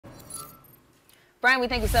Brian, we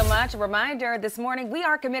thank you so much. A reminder this morning, we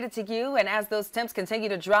are committed to you, and as those temps continue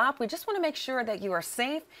to drop, we just want to make sure that you are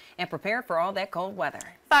safe and prepared for all that cold weather.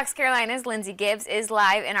 Fox Carolina's Lindsay Gibbs is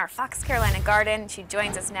live in our Fox Carolina garden. She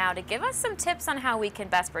joins us now to give us some tips on how we can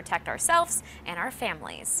best protect ourselves and our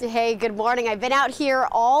families. Hey, good morning. I've been out here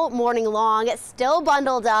all morning long, still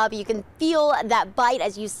bundled up. You can feel that bite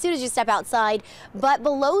as soon as you step outside, but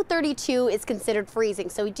below 32 is considered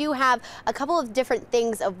freezing. So we do have a couple of different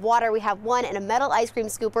things of water. We have one in a metal ice cream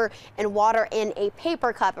scooper and water in a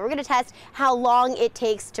paper cup. And we're going to test how long it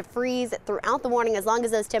takes to freeze throughout the morning as long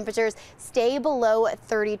as those temperatures stay below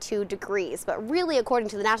 32 degrees. But really, according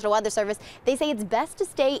to the National Weather Service, they say it's best to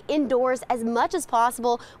stay indoors as much as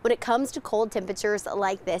possible when it comes to cold temperatures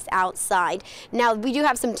like this outside. Now, we do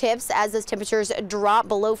have some tips as those temperatures drop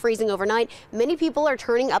below freezing overnight. Many people are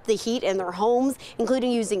turning up the heat in their homes,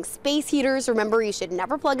 including using space heaters. Remember, you should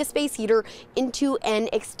never plug a space heater into an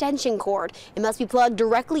extension cord. It must be plugged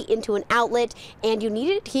directly into an outlet, and you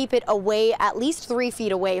need to keep it away at least 3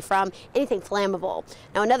 feet away from anything flammable.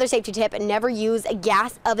 Now, another safety tip, never use a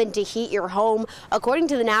gas oven to heat your home. According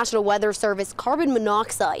to the National Weather Service, carbon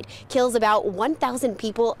monoxide kills about 1,000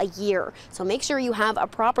 people a year. So make sure you have a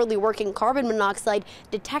properly working carbon monoxide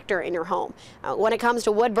detector in your home. When it comes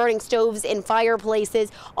to wood burning stoves in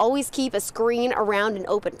fireplaces, always keep a screen around an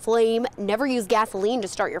open flame. Never use gasoline to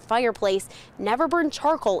start your fireplace. Never burn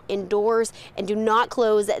charcoal indoors, and do not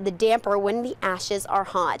close the damper when the ashes are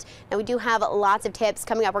hot. Now, we do have lots of tips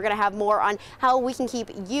coming up. We're going to have more on how we can keep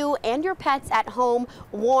you and your pets at home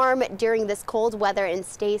warm during this cold weather and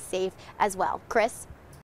stay safe as well. Chris?